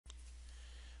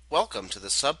Welcome to the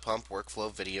SubPump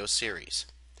workflow video series.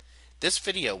 This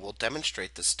video will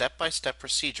demonstrate the step-by-step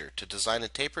procedure to design a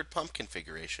tapered pump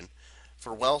configuration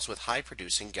for wells with high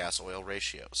producing gas-oil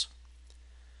ratios.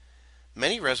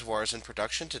 Many reservoirs in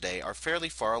production today are fairly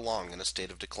far along in a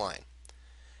state of decline.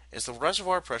 As the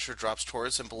reservoir pressure drops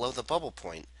towards and below the bubble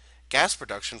point, gas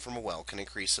production from a well can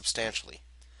increase substantially.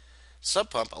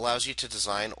 SubPump allows you to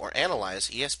design or analyze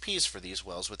ESPS for these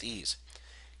wells with ease,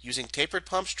 using tapered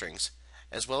pump strings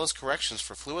as well as corrections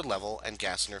for fluid level and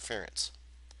gas interference.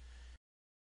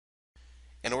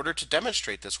 In order to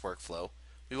demonstrate this workflow,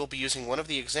 we will be using one of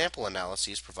the example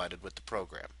analyses provided with the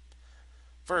program.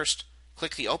 First,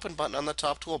 click the Open button on the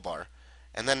top toolbar,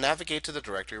 and then navigate to the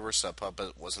directory where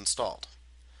SubPump was installed.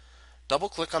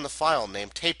 Double-click on the file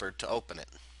named Tapered to open it.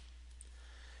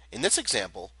 In this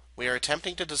example, we are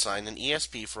attempting to design an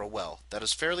ESP for a well that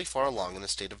is fairly far along in a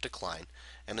state of decline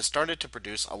and has started to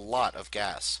produce a lot of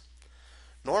gas.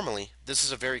 Normally, this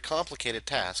is a very complicated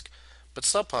task, but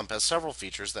SubPump has several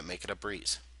features that make it a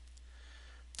breeze.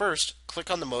 First, click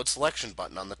on the Mode Selection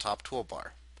button on the top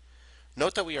toolbar.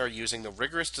 Note that we are using the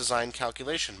Rigorous Design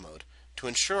Calculation mode to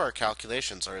ensure our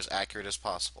calculations are as accurate as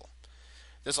possible.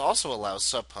 This also allows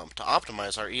SubPump to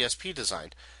optimize our ESP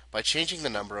design by changing the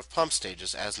number of pump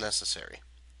stages as necessary.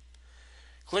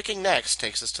 Clicking Next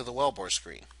takes us to the wellbore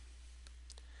screen.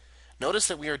 Notice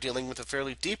that we are dealing with a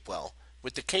fairly deep well,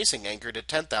 with the casing anchored at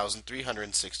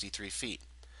 10,363 feet.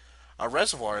 Our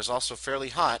reservoir is also fairly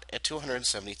hot at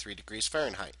 273 degrees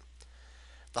Fahrenheit.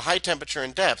 The high temperature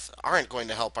and depth aren't going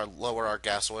to help lower our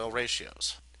gas-oil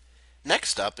ratios.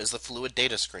 Next up is the fluid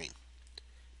data screen.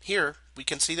 Here, we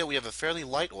can see that we have a fairly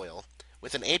light oil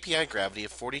with an API gravity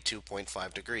of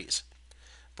 42.5 degrees.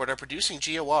 But our producing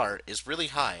GOR is really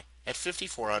high at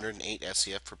 5,408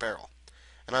 SCF per barrel.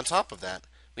 And on top of that,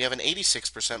 we have an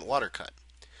 86% water cut.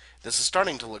 This is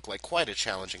starting to look like quite a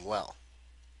challenging well.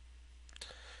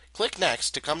 Click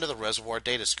Next to come to the reservoir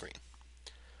data screen.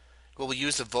 We will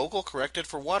use the Vogel corrected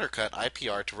for water cut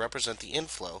IPR to represent the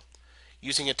inflow,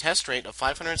 using a test rate of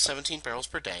 517 barrels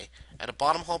per day at a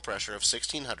bottom hole pressure of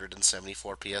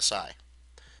 1,674 psi.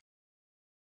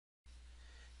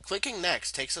 Clicking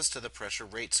Next takes us to the pressure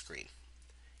rate screen.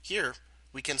 Here,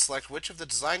 we can select which of the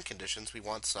design conditions we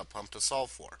want SubPump to solve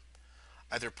for,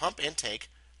 either pump intake,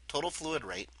 total fluid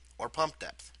rate, or pump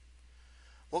depth.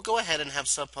 We'll go ahead and have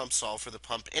SubPump solve for the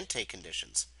pump intake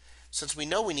conditions, since we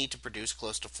know we need to produce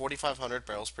close to 4,500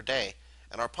 barrels per day,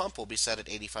 and our pump will be set at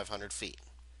 8,500 feet.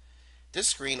 This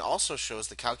screen also shows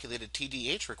the calculated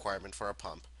TDH requirement for our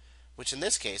pump, which in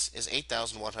this case is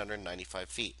 8,195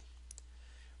 feet.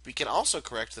 We can also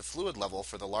correct the fluid level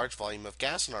for the large volume of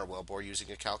gas in our wellbore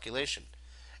using a calculation,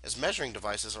 as measuring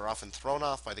devices are often thrown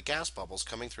off by the gas bubbles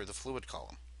coming through the fluid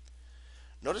column.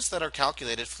 Notice that our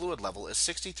calculated fluid level is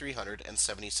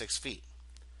 6,376 feet.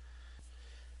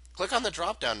 Click on the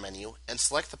drop-down menu and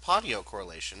select the Patio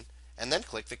correlation, and then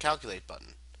click the Calculate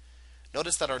button.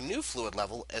 Notice that our new fluid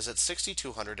level is at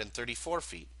 6,234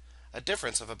 feet, a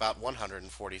difference of about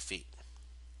 140 feet.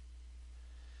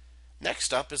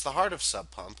 Next up is the heart of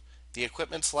SubPump, the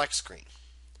Equipment Select screen.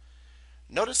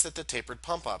 Notice that the tapered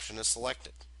pump option is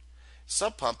selected.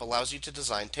 SubPump allows you to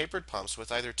design tapered pumps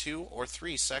with either 2 or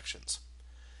 3 sections.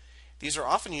 These are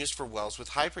often used for wells with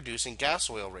high producing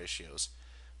gas-oil ratios,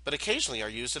 but occasionally are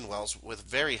used in wells with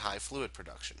very high fluid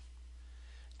production.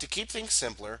 To keep things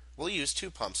simpler, we'll use 2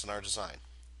 pumps in our design.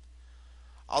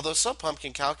 Although SubPump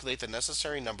can calculate the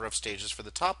necessary number of stages for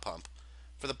the top pump,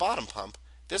 for the bottom pump,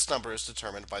 this number is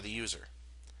determined by the user.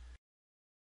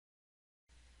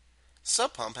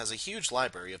 SubPump has a huge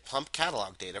library of pump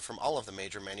catalog data from all of the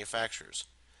major manufacturers,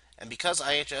 and because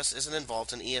IHS isn't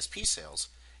involved in ESP sales,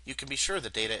 you can be sure the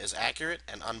data is accurate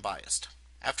and unbiased.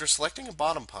 After selecting a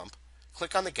bottom pump,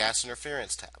 click on the Gas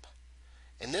Interference tab.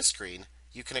 In this screen,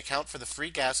 you can account for the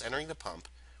free gas entering the pump,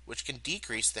 which can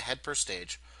decrease the head per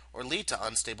stage or lead to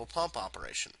unstable pump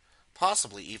operation,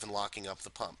 possibly even locking up the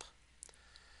pump.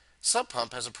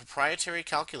 SubPump has a proprietary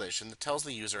calculation that tells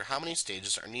the user how many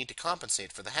stages are needed to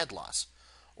compensate for the head loss,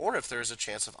 or if there is a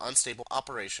chance of unstable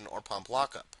operation or pump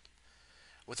lockup.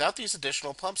 Without these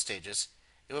additional pump stages,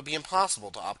 it would be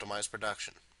impossible to optimize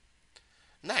production.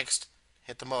 Next,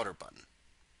 hit the motor button.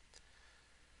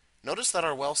 Notice that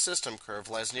our well system curve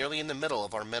lies nearly in the middle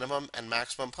of our minimum and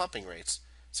maximum pumping rates,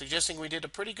 suggesting we did a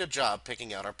pretty good job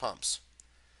picking out our pumps.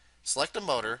 Select a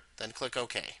motor, then click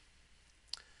OK.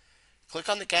 Click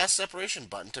on the gas separation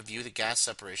button to view the gas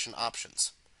separation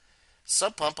options.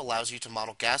 SubPump allows you to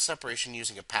model gas separation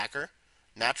using a packer,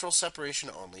 natural separation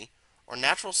only, or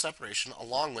natural separation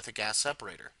along with a gas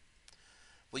separator.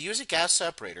 We'll use a gas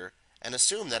separator and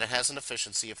assume that it has an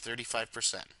efficiency of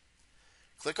 35%.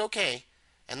 Click OK,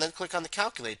 and then click on the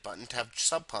Calculate button to have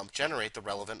SubPump generate the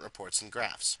relevant reports and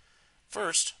graphs.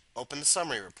 First, open the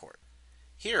summary report.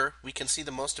 Here, we can see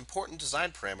the most important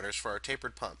design parameters for our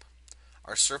tapered pump: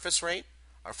 our surface rate,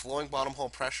 our flowing bottom hole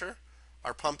pressure,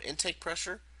 our pump intake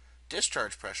pressure,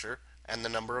 discharge pressure, and the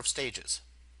number of stages.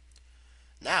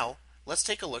 Now, let's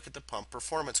take a look at the pump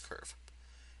performance curve.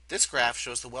 This graph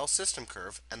shows the well system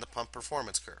curve and the pump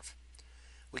performance curve.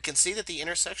 We can see that the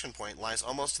intersection point lies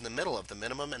almost in the middle of the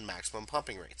minimum and maximum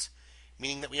pumping rates,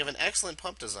 meaning that we have an excellent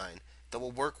pump design that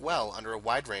will work well under a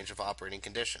wide range of operating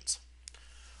conditions.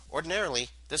 Ordinarily,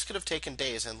 this could have taken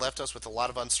days and left us with a lot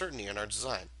of uncertainty in our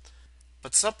design,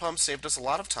 but SubPump saved us a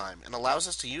lot of time and allows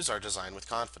us to use our design with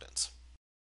confidence.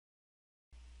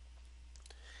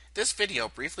 This video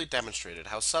briefly demonstrated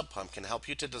how SubPump can help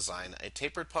you to design a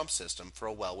tapered pump system for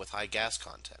a well with high gas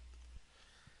content.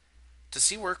 To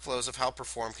see workflows of how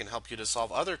Perform can help you to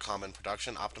solve other common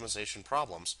production optimization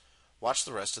problems, watch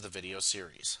the rest of the video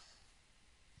series.